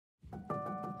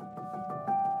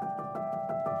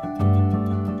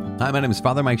Hi, my name is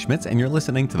Father Mike Schmitz, and you're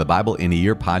listening to the Bible in a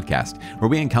Year podcast, where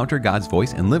we encounter God's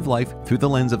voice and live life through the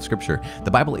lens of Scripture. The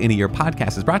Bible in a Year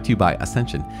podcast is brought to you by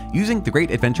Ascension. Using the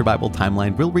Great Adventure Bible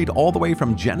timeline, we'll read all the way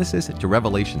from Genesis to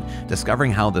Revelation,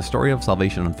 discovering how the story of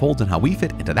salvation unfolds and how we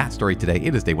fit into that story today.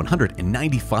 It is day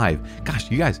 195. Gosh,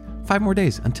 you guys, 5 more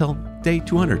days until day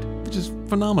 200, which is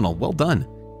phenomenal. Well done.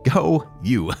 Go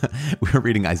you. We're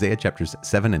reading Isaiah chapters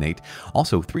 7 and 8,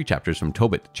 also 3 chapters from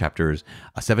Tobit, chapters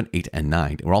 7, 8, and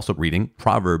 9. We're also reading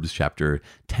Proverbs chapter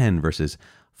 10, verses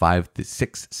 5 to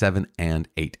 6, 7, and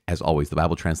 8. As always, the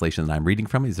Bible translation that I'm reading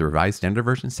from is the Revised Standard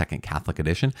Version, Second Catholic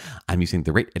Edition. I'm using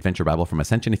the Great Adventure Bible from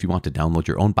Ascension. If you want to download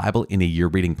your own Bible in a Year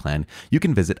reading plan, you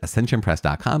can visit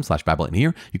ascensionpress.com/Bible in a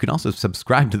Year. You can also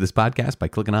subscribe to this podcast by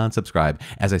clicking on subscribe.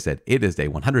 As I said, it is day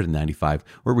 195.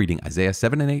 We're reading Isaiah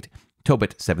 7 and 8,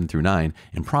 Tobit 7 through 9,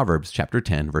 and Proverbs chapter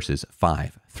 10, verses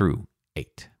 5 through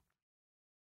 8.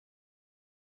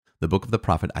 The book of the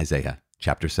prophet Isaiah,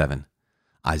 chapter 7.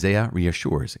 Isaiah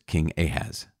reassures King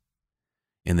Ahaz.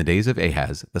 In the days of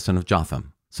Ahaz, the son of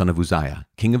Jotham, son of Uzziah,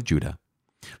 king of Judah,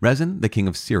 Rezin, the king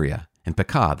of Syria, and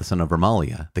Pekah, the son of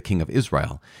Remaliah, the king of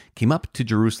Israel, came up to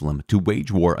Jerusalem to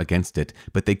wage war against it,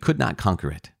 but they could not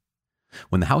conquer it.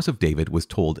 When the house of David was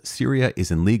told Syria is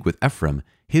in league with Ephraim,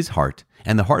 his heart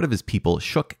and the heart of his people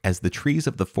shook as the trees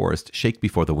of the forest shake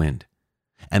before the wind.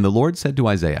 And the Lord said to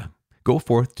Isaiah, "Go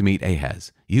forth to meet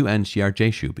Ahaz, you and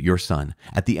Shear-Jashub, your son,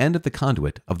 at the end of the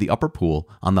conduit of the upper pool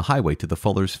on the highway to the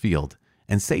fuller's field,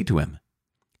 and say to him,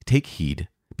 Take heed,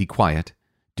 be quiet,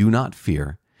 do not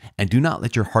fear, and do not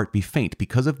let your heart be faint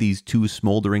because of these 2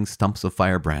 smoldering stumps of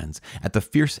firebrands, at the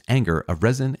fierce anger of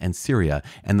Rezin and Syria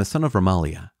and the son of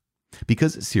Remaliah.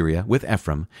 Because Syria, with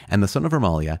Ephraim, and the son of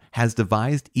Remaliah, has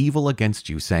devised evil against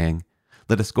you, saying,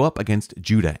 Let us go up against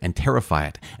Judah and terrify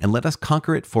it, and let us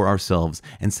conquer it for ourselves,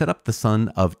 and set up the son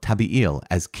of Tabiel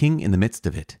as king in the midst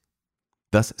of it.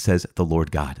 Thus says the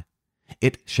Lord God,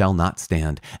 It shall not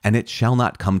stand, and it shall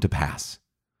not come to pass.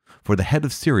 For the head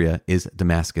of Syria is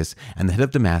Damascus, and the head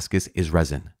of Damascus is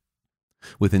Rezin.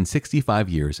 Within 65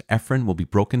 years Ephraim will be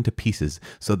broken to pieces,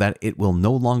 so that it will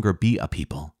no longer be a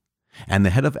people. And the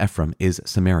head of Ephraim is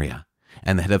Samaria,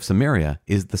 and the head of Samaria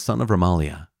is the son of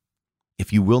Remaliah.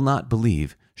 If you will not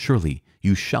believe, surely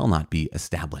you shall not be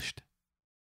established."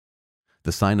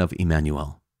 The sign of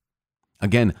Emmanuel.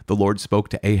 Again the Lord spoke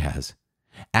to Ahaz,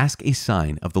 "Ask a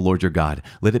sign of the Lord your God.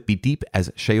 Let it be deep as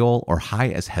Sheol or high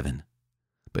as heaven."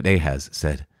 But Ahaz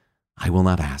said, "I will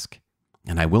not ask,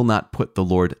 and I will not put the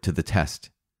Lord to the test."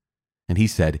 And he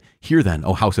said, "Hear then,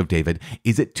 O house of David,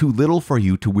 is it too little for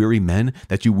you to weary men,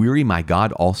 that you weary my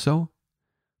God also?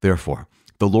 Therefore,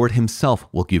 the Lord himself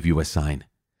will give you a sign.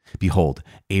 Behold,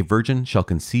 a virgin shall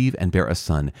conceive and bear a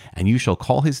son, and you shall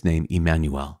call his name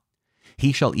Emmanuel.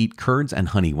 He shall eat curds and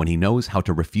honey when he knows how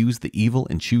to refuse the evil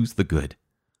and choose the good.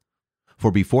 For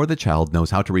before the child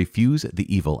knows how to refuse the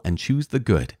evil and choose the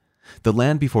good, the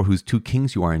land before whose 2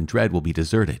 kings you are in dread will be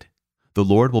deserted. The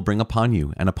Lord will bring upon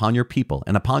you and upon your people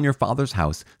and upon your father's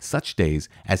house such days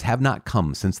as have not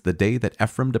come since the day that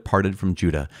Ephraim departed from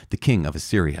Judah, the king of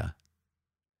Assyria.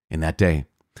 In that day,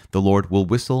 the Lord will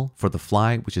whistle for the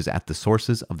fly which is at the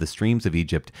sources of the streams of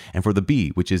Egypt, and for the bee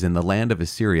which is in the land of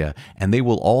Assyria, and they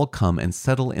will all come and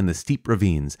settle in the steep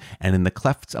ravines, and in the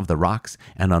clefts of the rocks,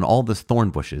 and on all the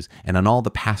thorn bushes, and on all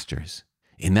the pastures.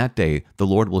 In that day, the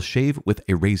Lord will shave with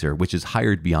a razor which is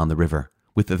hired beyond the river,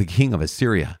 with the king of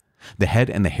Assyria, the head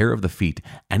and the hair of the feet,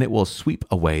 and it will sweep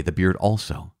away the beard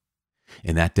also.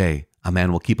 In that day, a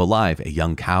man will keep alive a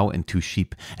young cow and 2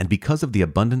 sheep, and because of the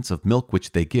abundance of milk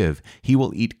which they give, he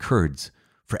will eat curds,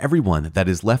 for everyone that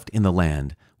is left in the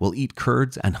land will eat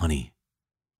curds and honey.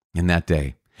 In that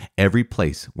day, every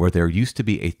place where there used to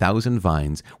be 1,000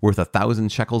 vines worth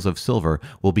 1,000 shekels of silver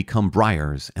will become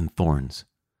briars and thorns.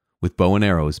 With bow and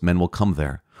arrows men will come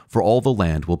there, for all the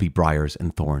land will be briars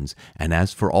and thorns, and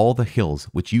as for all the hills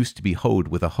which used to be hoed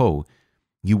with a hoe,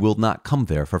 you will not come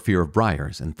there for fear of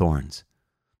briars and thorns.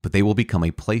 But they will become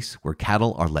a place where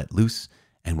cattle are let loose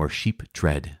and where sheep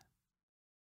tread.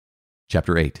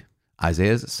 Chapter 8.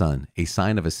 Isaiah's son, a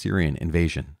sign of Assyrian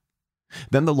invasion.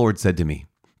 Then the Lord said to me,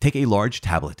 Take a large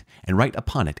tablet and write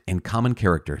upon it in common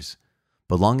characters,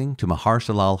 belonging to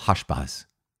Maher-shalal-Hashbaz.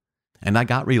 And I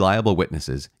got reliable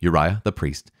witnesses, Uriah the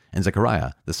priest, and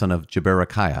Zechariah the son of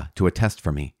Jeberechiah, to attest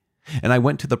for me. And I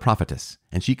went to the prophetess,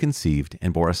 and she conceived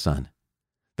and bore a son.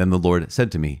 Then the Lord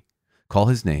said to me, Call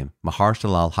his name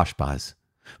Maher-shalal-Hashbaz.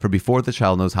 For before the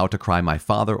child knows how to cry my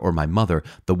father or my mother,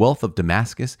 the wealth of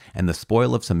Damascus and the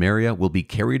spoil of Samaria will be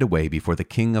carried away before the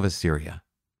king of Assyria.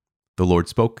 The Lord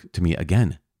spoke to me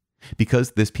again.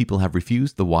 Because this people have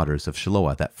refused the waters of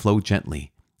Shiloah that flow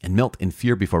gently, and melt in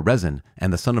fear before Rezin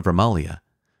and the son of Remaliah.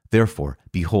 Therefore,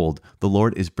 behold, the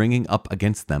Lord is bringing up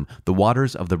against them the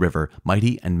waters of the river,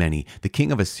 mighty and many, the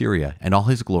king of Assyria and all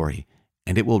his glory.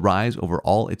 And it will rise over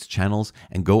all its channels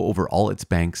and go over all its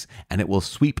banks, and it will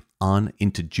sweep on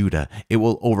into Judah. It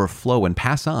will overflow and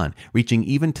pass on, reaching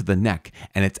even to the neck,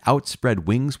 and its outspread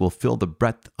wings will fill the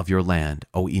breadth of your land,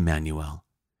 O Emmanuel.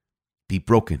 Be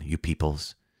broken, you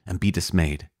peoples, and be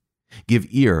dismayed. Give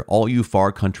ear, all you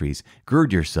far countries.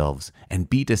 Gird yourselves and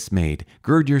be dismayed.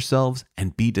 Gird yourselves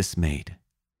and be dismayed.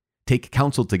 Take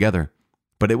counsel together,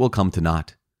 but it will come to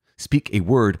naught. Speak a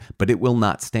word, but it will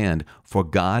not stand, for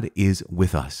God is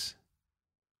with us.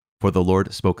 For the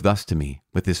Lord spoke thus to me,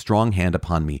 with his strong hand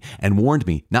upon me, and warned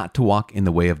me not to walk in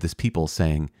the way of this people,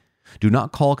 saying, Do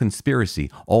not call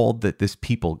conspiracy all that this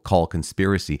people call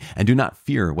conspiracy, and do not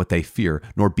fear what they fear,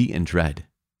 nor be in dread.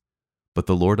 But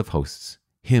the Lord of hosts,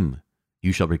 him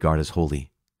you shall regard as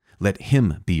holy. Let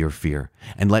him be your fear,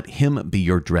 and let him be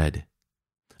your dread.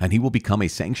 And he will become a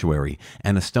sanctuary,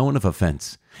 and a stone of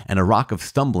offense, and a rock of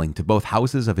stumbling to both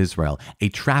houses of Israel, a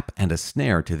trap and a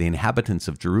snare to the inhabitants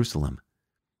of Jerusalem.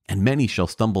 And many shall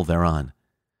stumble thereon.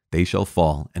 They shall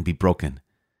fall and be broken.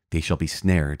 They shall be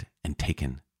snared and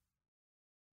taken.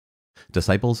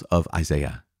 Disciples of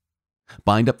Isaiah.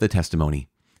 Bind up the testimony.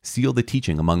 Seal the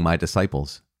teaching among my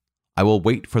disciples. I will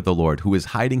wait for the Lord, who is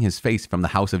hiding his face from the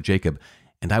house of Jacob,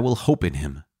 and I will hope in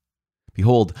him.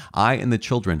 Behold, I and the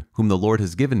children whom the Lord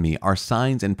has given me are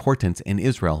signs and portents in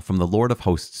Israel from the Lord of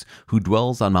hosts, who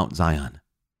dwells on Mount Zion.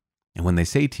 And when they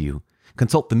say to you,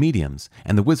 Consult the mediums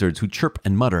and the wizards who chirp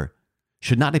and mutter,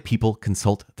 should not a people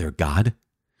consult their God?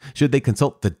 Should they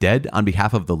consult the dead on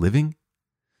behalf of the living?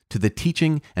 To the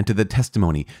teaching and to the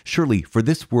testimony, surely for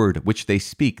this word which they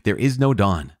speak there is no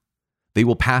dawn. They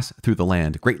will pass through the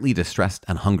land, greatly distressed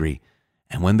and hungry.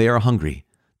 And when they are hungry,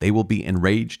 they will be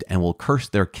enraged and will curse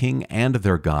their king and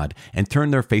their God, and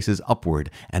turn their faces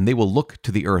upward, and they will look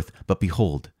to the earth. But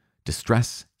behold,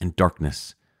 distress and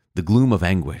darkness, the gloom of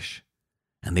anguish,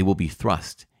 and they will be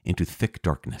thrust into thick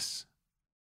darkness.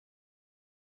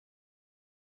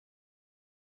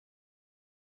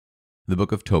 The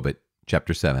Book of Tobit,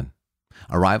 Chapter 7.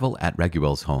 Arrival at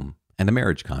Raguel's home, and a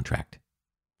marriage contract.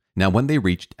 Now when they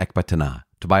reached Ecbatana,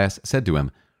 Tobias said to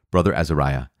him, Brother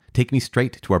Azariah, take me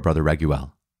straight to our brother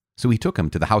Raguel. So he took him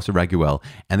to the house of Raguel,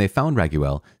 and they found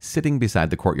Raguel sitting beside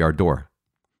the courtyard door.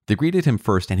 They greeted him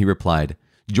first, and he replied,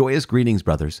 Joyous greetings,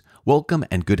 brothers, welcome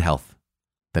and good health.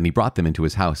 Then he brought them into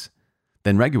his house.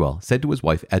 Then Raguel said to his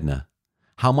wife Edna,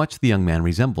 How much the young man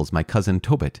resembles my cousin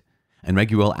Tobit. And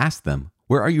Raguel asked them,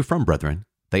 Where are you from, brethren?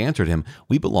 They answered him,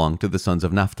 We belong to the sons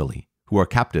of Naphtali, who are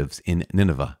captives in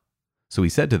Nineveh. So he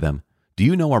said to them, Do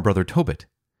you know our brother Tobit?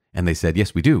 And they said,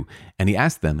 Yes, we do. And he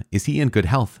asked them, Is he in good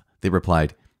health? They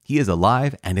replied, He is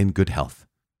alive and in good health.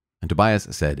 And Tobias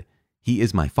said, He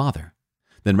is my father.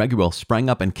 Then Raguel sprang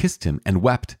up and kissed him and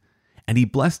wept. And he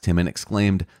blessed him and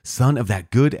exclaimed, Son of that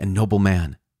good and noble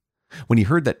man. When he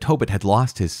heard that Tobit had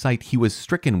lost his sight, he was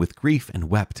stricken with grief and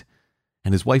wept.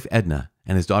 And his wife Edna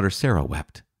and his daughter Sarah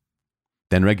wept.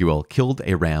 Then Raguel killed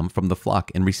a ram from the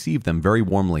flock and received them very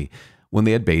warmly. When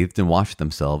they had bathed and washed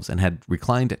themselves and had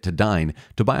reclined to dine,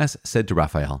 Tobias said to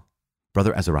Raphael,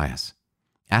 Brother Azarias,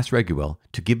 ask Raguel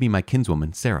to give me my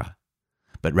kinswoman Sarah.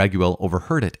 But Raguel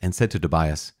overheard it and said to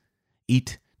Tobias,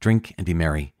 Eat, drink, and be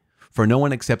merry, for no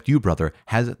one except you, brother,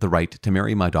 has the right to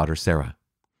marry my daughter Sarah.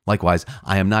 Likewise,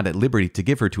 I am not at liberty to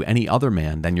give her to any other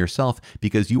man than yourself,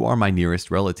 because you are my nearest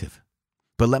relative.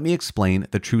 But let me explain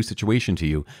the true situation to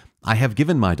you. I have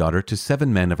given my daughter to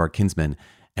 7 men of our kinsmen,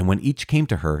 and when each came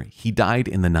to her, he died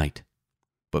in the night.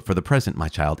 But for the present, my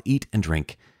child, eat and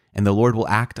drink, and the Lord will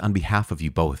act on behalf of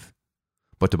you both.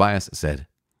 But Tobias said,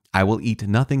 I will eat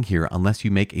nothing here unless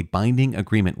you make a binding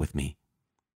agreement with me.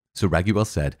 So Raguel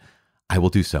said, I will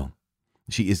do so.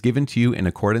 She is given to you in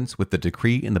accordance with the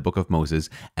decree in the book of Moses,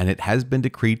 and it has been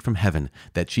decreed from heaven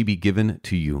that she be given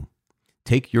to you.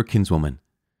 Take your kinswoman.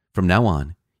 From now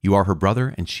on, you are her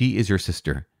brother, and she is your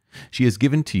sister. She is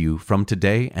given to you from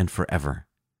today and forever.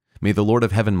 May the Lord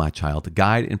of heaven, my child,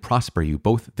 guide and prosper you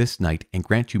both this night and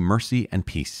grant you mercy and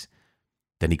peace.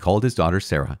 Then he called his daughter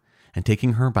Sarah, and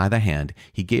taking her by the hand,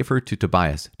 he gave her to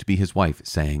Tobias to be his wife,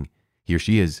 saying, Here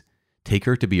she is. Take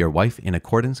her to be your wife in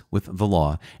accordance with the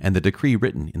law and the decree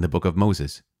written in the book of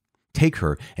Moses. Take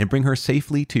her and bring her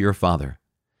safely to your father,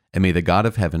 and may the God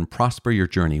of heaven prosper your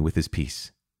journey with his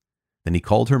peace. Then he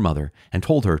called her mother and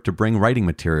told her to bring writing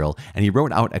material, and he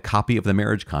wrote out a copy of the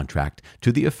marriage contract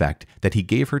to the effect that he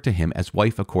gave her to him as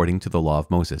wife according to the law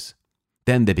of Moses.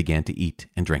 Then they began to eat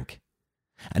and drink.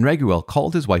 And Raguel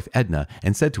called his wife Edna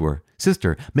and said to her,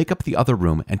 Sister, make up the other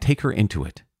room and take her into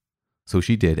it. So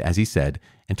she did as he said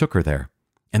and took her there,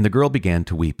 and the girl began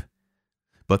to weep.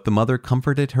 But the mother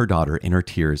comforted her daughter in her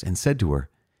tears and said to her,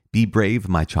 "Be brave,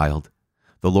 my child.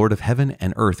 The Lord of heaven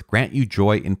and earth grant you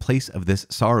joy in place of this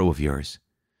sorrow of yours.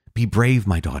 Be brave,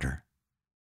 my daughter."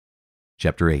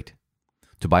 Chapter 8.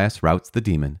 Tobias routs the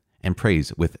demon and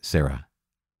prays with Sarah.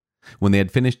 When they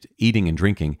had finished eating and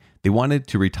drinking, they wanted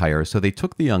to retire, so they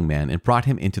took the young man and brought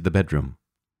him into the bedroom.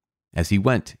 As he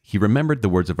went, he remembered the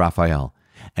words of Raphael,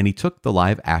 and he took the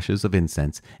live ashes of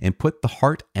incense and put the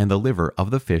heart and the liver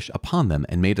of the fish upon them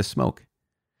and made a smoke.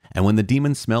 And when the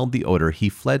demon smelled the odor, he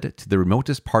fled to the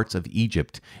remotest parts of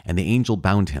Egypt, and the angel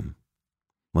bound him.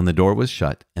 When the door was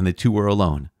shut and the two were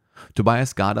alone,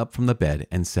 Tobias got up from the bed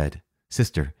and said,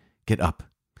 "Sister, get up,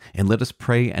 and let us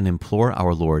pray and implore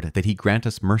our Lord that he grant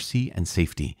us mercy and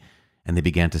safety." And they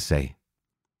began to say,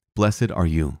 "Blessed are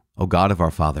you, O God of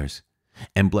our fathers,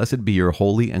 and blessed be your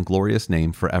holy and glorious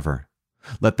name forever.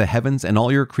 Let the heavens and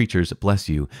all your creatures bless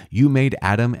you. You made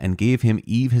Adam and gave him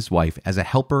Eve his wife as a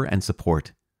helper and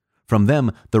support. From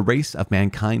them the race of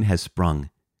mankind has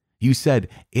sprung. You said,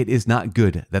 'It is not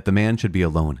good that the man should be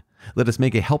alone. Let us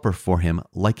make a helper for him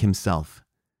like himself.'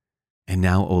 And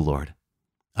now, O Lord,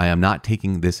 I am not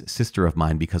taking this sister of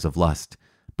mine because of lust,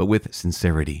 but with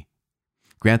sincerity.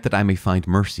 Grant that I may find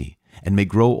mercy and may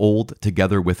grow old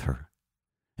together with her."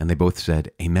 And they both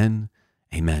said, "Amen,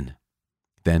 amen."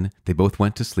 Then they both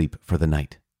went to sleep for the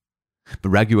night. But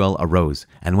Raguel arose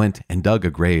and went and dug a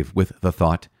grave with the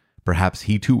thought, "Perhaps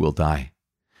he too will die."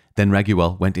 Then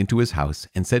Raguel went into his house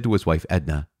and said to his wife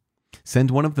Edna,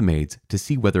 "Send one of the maids to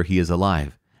see whether he is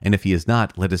alive, and if he is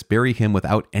not, let us bury him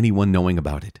without anyone knowing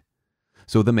about it."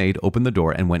 So the maid opened the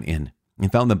door and went in,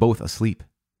 and found them both asleep.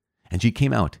 And she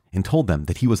came out and told them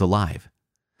that he was alive.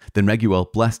 Then Raguel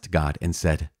blessed God and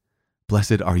said,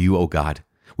 "Blessed are you, O God,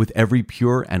 with every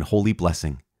pure and holy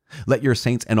blessing. Let your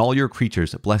saints and all your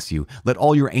creatures bless you. Let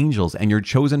all your angels and your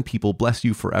chosen people bless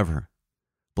you forever.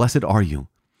 Blessed are you,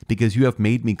 because you have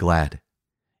made me glad.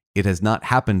 It has not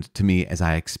happened to me as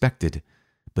I expected,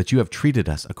 but you have treated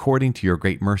us according to your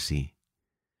great mercy.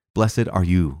 Blessed are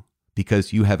you,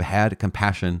 because you have had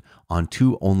compassion on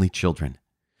two only children.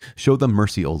 Show them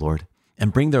mercy, O Lord,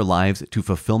 and bring their lives to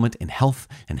fulfillment in health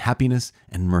and happiness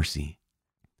and mercy."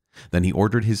 Then he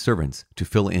ordered his servants to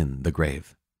fill in the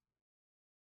grave.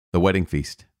 The wedding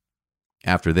feast.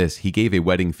 After this, he gave a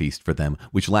wedding feast for them,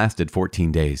 which lasted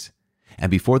 14 days. And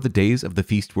before the days of the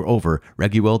feast were over,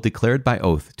 Raguel declared by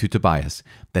oath to Tobias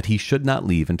that he should not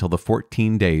leave until the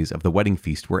 14 days of the wedding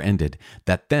feast were ended,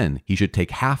 that then he should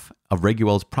take half of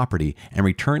Raguel's property and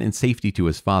return in safety to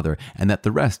his father, and that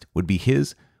the rest would be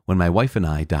his when my wife and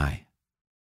I die.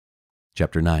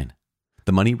 Chapter 9.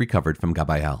 The money recovered from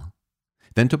Gabael.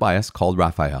 Then Tobias called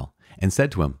Raphael and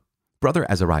said to him, "Brother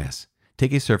Azarias,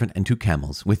 take a servant and 2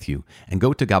 camels with you, and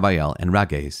go to Gabael and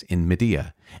Rages in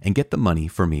Media, and get the money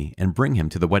for me, and bring him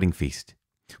to the wedding feast.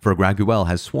 For Raguel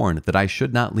has sworn that I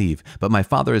should not leave, but my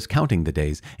father is counting the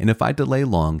days, and if I delay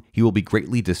long, he will be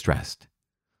greatly distressed."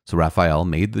 So Raphael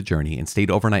made the journey and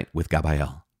stayed overnight with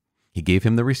Gabael. He gave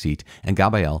him the receipt, and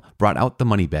Gabael brought out the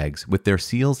money bags with their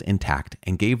seals intact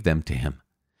and gave them to him.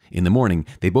 In the morning,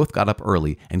 they both got up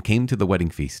early and came to the wedding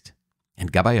feast.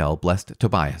 And Gabael blessed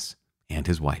Tobias and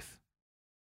his wife.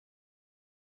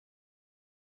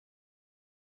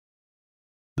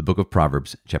 The book of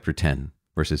Proverbs, chapter 10,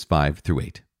 verses 5 through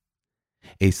 8.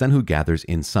 A son who gathers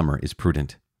in summer is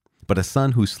prudent, but a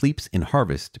son who sleeps in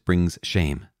harvest brings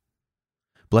shame.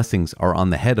 Blessings are on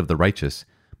the head of the righteous,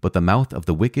 but the mouth of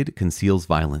the wicked conceals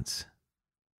violence.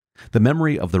 The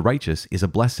memory of the righteous is a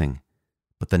blessing,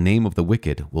 but the name of the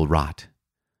wicked will rot.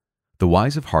 The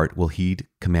wise of heart will heed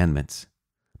commandments,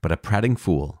 but a prating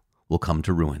fool will come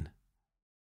to ruin.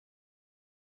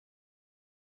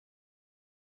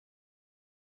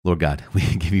 Lord God, we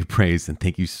give you praise and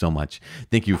thank you so much.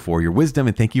 Thank you for your wisdom,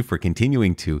 and thank you for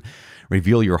continuing to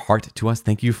reveal your heart to us.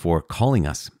 Thank you for calling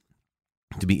us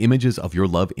to be images of your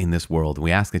love in this world.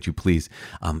 We ask that you please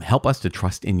help us to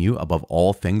trust in you above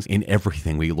all things, in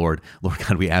everything. Lord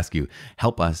God, we ask you,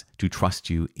 help us to trust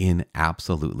you in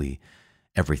absolutely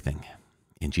everything.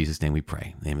 In Jesus' name we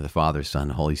pray. In the name of the Father,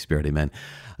 Son, Holy Spirit, amen.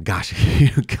 Gosh, you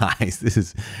guys, this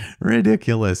is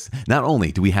ridiculous. Not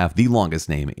only do we have the longest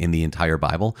name in the entire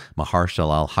Bible,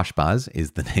 Maher-Shalal-Hash-Baz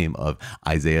is the name of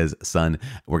Isaiah's son.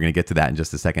 We're going to get to that in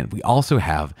just a second. We also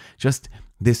have just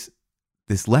this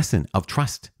lesson of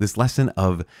trust, this lesson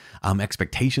of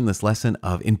expectation, this lesson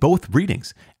of, in both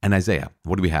readings. And Isaiah,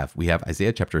 what do we have? We have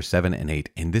Isaiah chapter 7 and 8,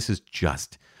 and this is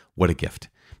just, what a gift.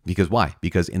 Because why?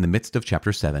 Because in the midst of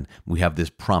chapter 7, we have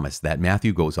this promise that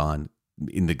Matthew goes on,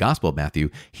 in the Gospel of Matthew,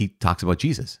 he talks about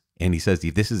Jesus. And he says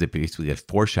this is basically a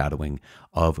foreshadowing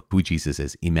of who Jesus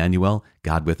is. Emmanuel,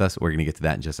 God with us. We're going to get to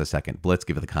that in just a second, but let's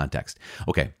give it the context.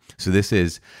 Okay, so this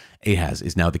is Ahaz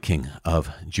is now the king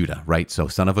of Judah, right? So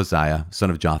son of Uzziah,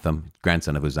 son of Jotham,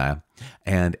 grandson of Uzziah.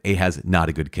 And Ahaz, not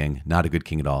a good king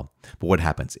at all. But what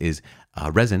happens is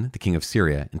Rezin, the king of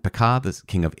Syria, and Pekah, the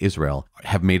king of Israel,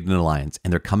 have made an alliance,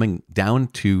 and they're coming down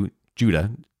to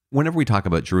Judah. Whenever we talk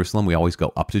about Jerusalem, we always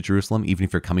go up to Jerusalem, even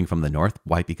if you're coming from the north.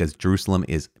 Why? Because Jerusalem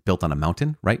is built on a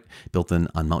mountain, right? Built on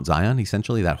Mount Zion,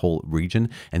 essentially, that whole region.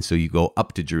 And so you go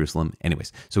up to Jerusalem.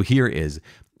 Anyways, so here is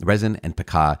Rezin and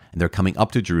Pekah, and they're coming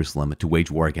up to Jerusalem to wage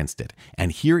war against it.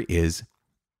 And here is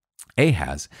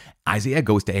Ahaz. Isaiah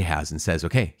goes to Ahaz and says,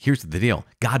 okay, here's the deal.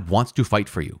 God wants to fight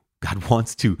for you. God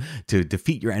wants to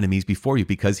defeat your enemies before you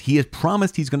because he has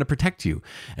promised he's going to protect you.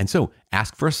 And so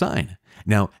ask for a sign.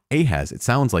 Now, Ahaz, it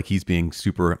sounds like he's being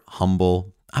super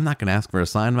humble. I'm not going to ask for a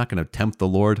sign. I'm not going to tempt the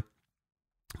Lord.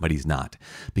 But he's not,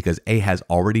 because Ahaz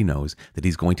already knows that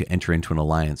he's going to enter into an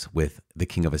alliance with the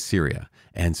king of Assyria.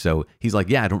 And so he's like,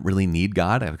 yeah, I don't really need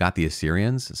God. I've got the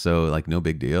Assyrians. So like, no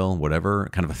big deal, whatever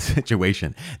kind of a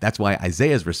situation. That's why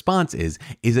Isaiah's response is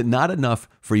it not enough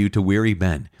for you to weary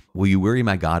men? Will you weary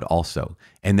my God also?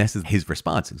 And this is his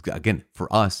response. Again,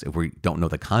 for us, if we don't know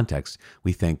the context,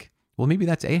 we think, well, maybe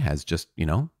that's Ahaz just,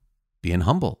 being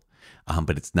humble.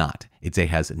 But it's not. It's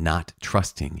Ahaz not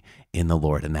trusting in the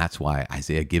Lord. And that's why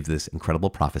Isaiah gives this incredible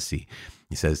prophecy.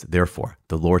 He says, therefore,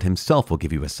 the Lord himself will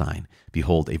give you a sign.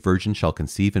 Behold, a virgin shall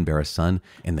conceive and bear a son,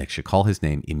 and they shall call his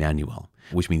name Emmanuel,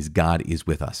 which means God is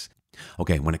with us.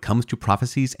 Okay, when it comes to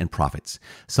prophecies and prophets,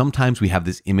 sometimes we have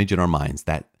this image in our minds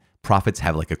that prophets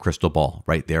have like a crystal ball,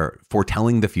 right? They're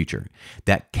foretelling the future.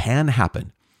 That can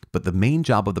happen. But the main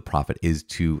job of the prophet is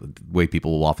the way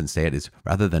people will often say it is,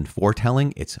 rather than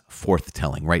foretelling, it's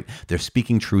forthtelling, right? They're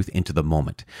speaking truth into the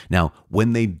moment. Now,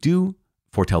 when they do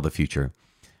foretell the future,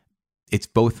 it's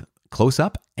both close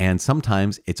up and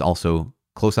sometimes it's also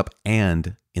close up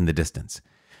and in the distance.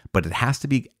 But it has to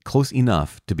be close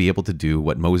enough to be able to do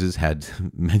what Moses had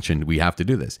mentioned. We have to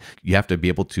do this. You have to be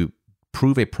able to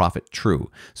prove a prophet true.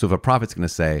 So if a prophet's going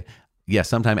to say, yeah,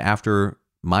 sometime after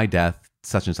my death,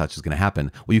 such and such is going to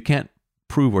happen. Well, you can't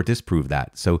prove or disprove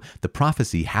that. So the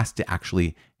prophecy has to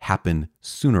actually happen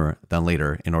sooner than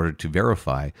later in order to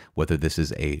verify whether this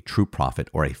is a true prophet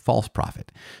or a false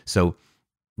prophet. So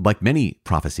like many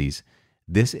prophecies,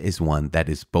 this is one that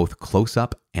is both close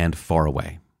up and far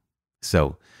away.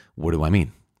 So what do I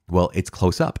mean? Well, it's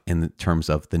close up in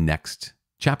terms of the next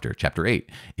chapter, chapter 8.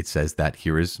 It says that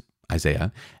here is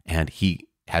Isaiah, and he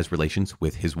has relations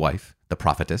with his wife, the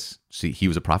prophetess. See, he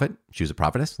was a prophet, she was a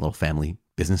prophetess, a little family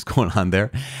business going on there.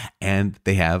 And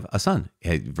they have a son.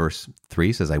 Verse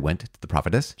 3 says, I went to the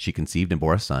prophetess, she conceived and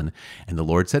bore a son. And the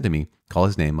Lord said to me, call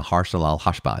his name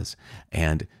Maher-Shalal-Hashbaz.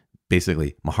 And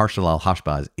basically,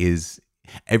 Maher-Shalal-Hashbaz is,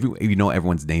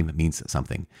 everyone's name means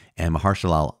something. And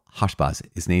Maher-Shalal-Hashbaz,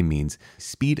 his name means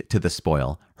speed to the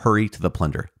spoil, hurry to the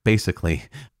plunder. Basically,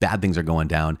 bad things are going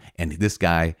down. And this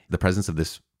guy, the presence of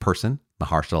this person,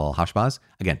 Maher-Shalal-Hashbaz.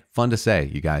 Again, fun to say,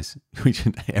 you guys.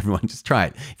 Everyone just try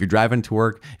it. If you're driving to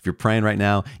work, if you're praying right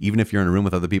now, even if you're in a room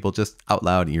with other people, just out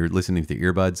loud and you're listening with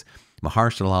your earbuds,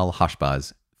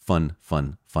 Maher-Shalal-Hashbaz. Fun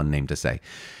name to say.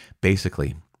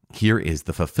 Basically, here is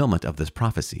the fulfillment of this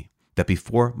prophecy that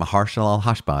before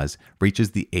Maher-Shalal-Hashbaz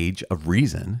reaches the age of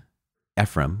reason,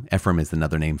 Ephraim is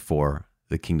another name for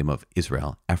the kingdom of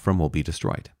Israel. Ephraim will be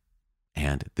destroyed.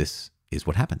 And this is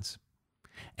what happens.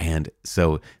 And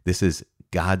so this is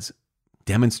God's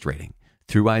demonstrating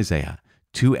through Isaiah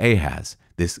to Ahaz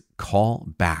this call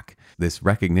back, this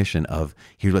recognition of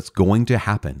here's what's going to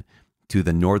happen to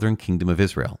the northern kingdom of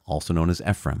Israel, also known as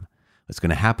Ephraim. What's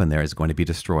going to happen there is going to be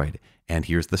destroyed. And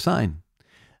here's the sign.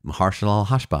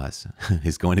 Maher-Shalal-Hashbaz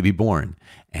is going to be born.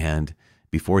 And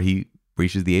before he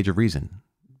reaches the age of reason,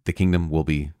 the kingdom will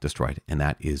be destroyed. And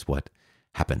that is what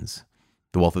happens.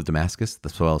 The wealth of Damascus, the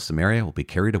spoil of Samaria will be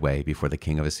carried away before the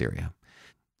king of Assyria.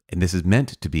 And this is meant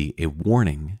to be a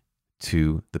warning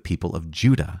to the people of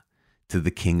Judah, to the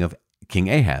King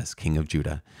Ahaz, king of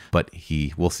Judah. But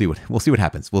we'll see what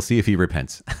happens. We'll see if he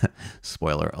repents.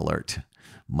 Spoiler alert.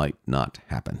 Might not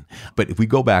happen. But if we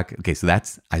go back, okay, so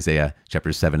that's Isaiah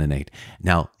chapters 7 and 8.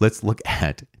 Now let's look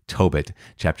at Tobit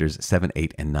chapters 7,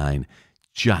 8, and 9.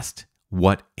 Just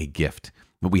what a gift.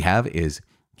 What we have is,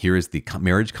 here is the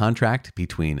marriage contract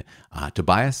between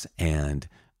Tobias and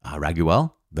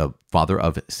Raguel, the father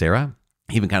of Sarah.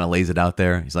 He even kind of lays it out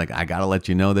there. He's like, I got to let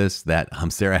you know this, that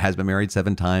Sarah has been married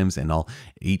 7 times, and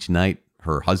each night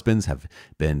her husbands have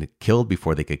been killed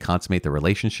before they could consummate their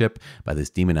relationship by this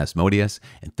demon Asmodeus.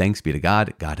 And thanks be to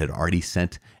God, God had already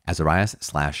sent Azarias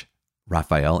 /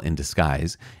 Raphael in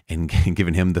disguise and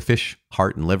given him the fish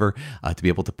heart and liver to be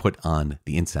able to put on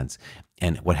the incense.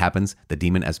 And what happens? The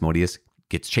demon Asmodeus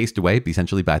gets chased away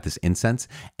essentially by this incense.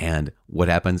 And what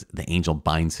happens? The angel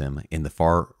binds him in the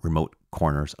far remote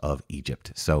corners of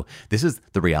Egypt. So this is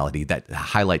the reality that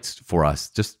highlights for us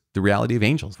just the reality of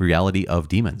angels, reality of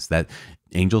demons, that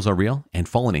angels are real and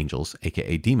fallen angels,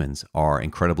 aka demons, are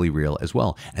incredibly real as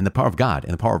well. And the power of God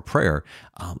and the power of prayer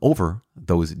over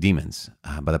those demons,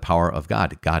 by the power of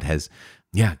God, God has,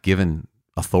 given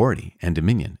authority and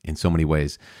dominion in so many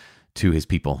ways to his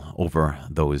people over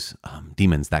those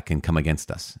demons that can come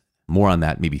against us. More on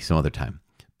that maybe some other time.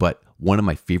 But one of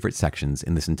my favorite sections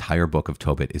in this entire book of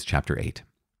Tobit is chapter 8.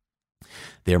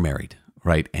 They're married,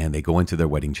 right? And they go into their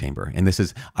wedding chamber. And this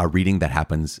is a reading that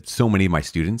happens. So many of my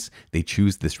students, they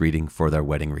choose this reading for their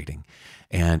wedding reading.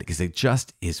 And because it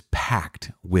just is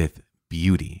packed with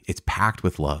beauty. It's packed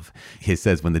with love. It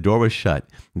says, when the door was shut,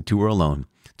 the two were alone,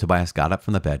 Tobias got up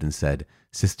from the bed and said,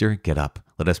 "Sister, get up.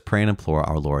 Let us pray and implore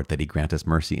our Lord that he grant us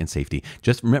mercy and safety."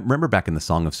 Just remember back in the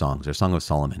Song of Songs or Song of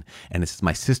Solomon, and it says,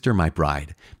 "My sister, my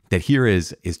bride." That here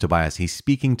is Tobias. He's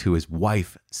speaking to his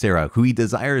wife, Sarah, who he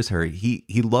desires her.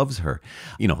 He loves her.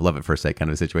 Love at first sight kind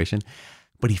of a situation.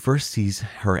 But he first sees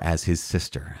her as his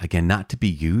sister. Again, not to be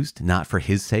used, not for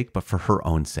his sake, but for her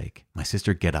own sake. "My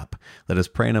sister, get up. Let us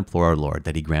pray and implore our Lord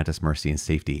that he grant us mercy and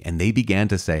safety." And they began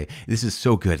to say, this is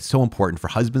so good. It's so important for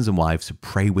husbands and wives to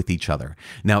pray with each other.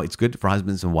 Now, it's good for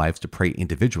husbands and wives to pray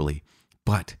individually,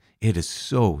 but it is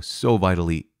so, so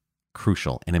vitally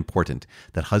crucial and important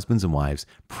that husbands and wives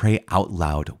pray out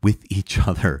loud with each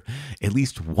other at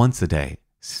least once a day.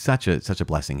 Such a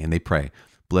blessing. And they pray,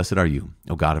 "Blessed are you,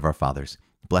 O God of our fathers.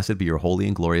 Blessed be your holy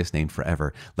and glorious name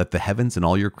forever. Let the heavens and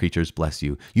all your creatures bless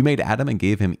you. You made Adam and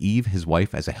gave him Eve, his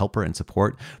wife, as a helper and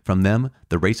support. From them,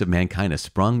 the race of mankind has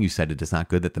sprung. You said it is not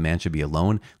good that the man should be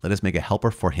alone. Let us make a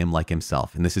helper for him like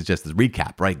himself." And this is just the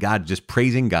recap, right? God just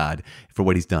praising God for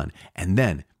what he's done. And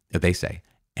then they say,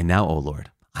 "And now, O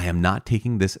Lord, I am not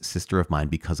taking this sister of mine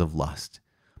because of lust,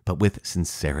 but with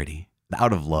sincerity."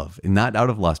 Out of love, not out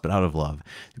of lust, but out of love.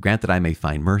 "Grant that I may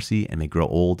find mercy and may grow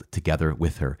old together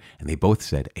with her." And they both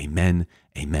said, "Amen,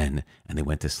 amen." And they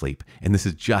went to sleep. And this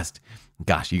is just,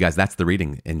 gosh, you guys, that's the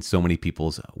reading in so many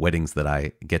people's weddings that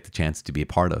I get the chance to be a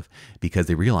part of, because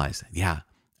they realize,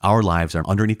 our lives are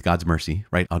underneath God's mercy,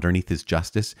 right? Underneath his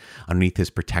justice, underneath his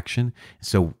protection.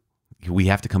 So we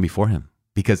have to come before him.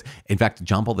 Because in fact,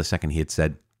 John Paul II, he had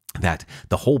said, that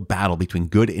the whole battle between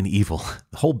good and evil,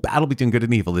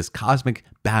 this cosmic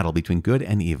battle between good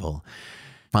and evil,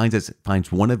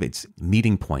 finds one of its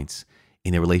meeting points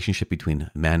in the relationship between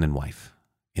man and wife,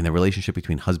 in the relationship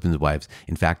between husbands and wives.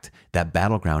 In fact, that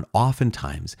battleground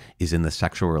oftentimes is in the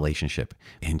sexual relationship,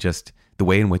 and just the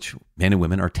way in which men and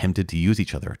women are tempted to use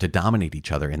each other, to dominate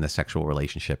each other in the sexual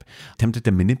relationship, tempted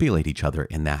to manipulate each other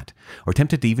in that, or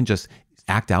tempted to even just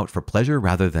act out for pleasure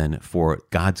rather than for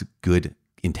God's good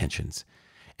intentions.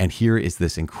 And here is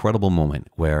this incredible moment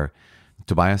where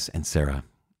Tobias and Sarah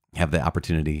have the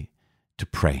opportunity to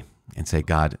pray and say,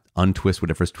 "God, untwist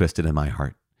whatever's twisted in my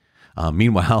heart."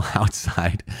 Meanwhile,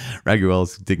 outside,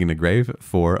 Raguel's digging a grave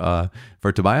for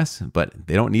Tobias, but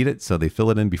they don't need it, so they fill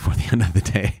it in before the end of the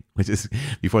day, which is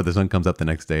before the sun comes up the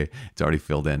next day. It's already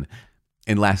filled in.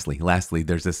 And lastly,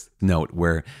 there's this note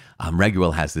where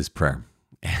Raguel has this prayer.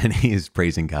 And he is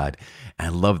praising God. And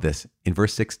I love this. In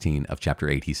verse 16 of chapter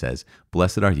 8, he says,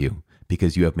 "Blessed are you,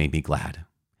 because you have made me glad.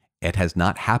 It has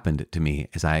not happened to me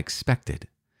as I expected,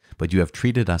 but you have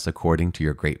treated us according to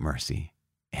your great mercy."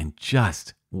 And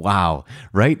just, wow,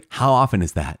 right? How often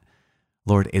is that?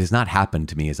 "Lord, it has not happened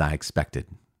to me as I expected.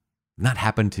 Not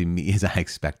happened to me as I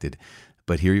expected.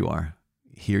 But here you are.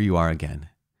 Here you are again."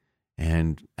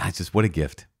 And that's just, what a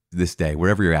gift. This day,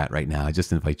 wherever you're at right now, I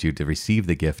just invite you to receive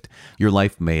the gift. Your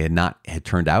life may not have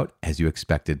turned out as you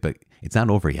expected, but it's not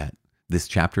over yet. This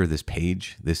chapter, this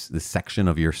page, this section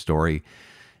of your story,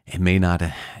 it may not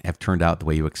have turned out the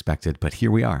way you expected, but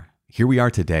here we are. Here we are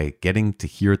today, getting to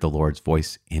hear the Lord's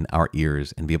voice in our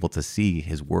ears and be able to see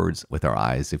his words with our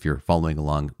eyes if you're following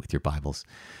along with your Bibles.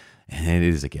 And it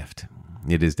is a gift.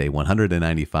 It is day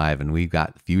 195, and we've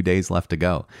got a few days left to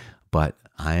go, but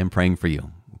I am praying for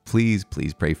you. Please,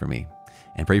 please pray for me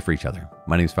and pray for each other.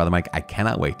 My name is Father Mike. I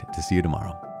cannot wait to see you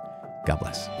tomorrow. God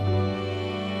bless.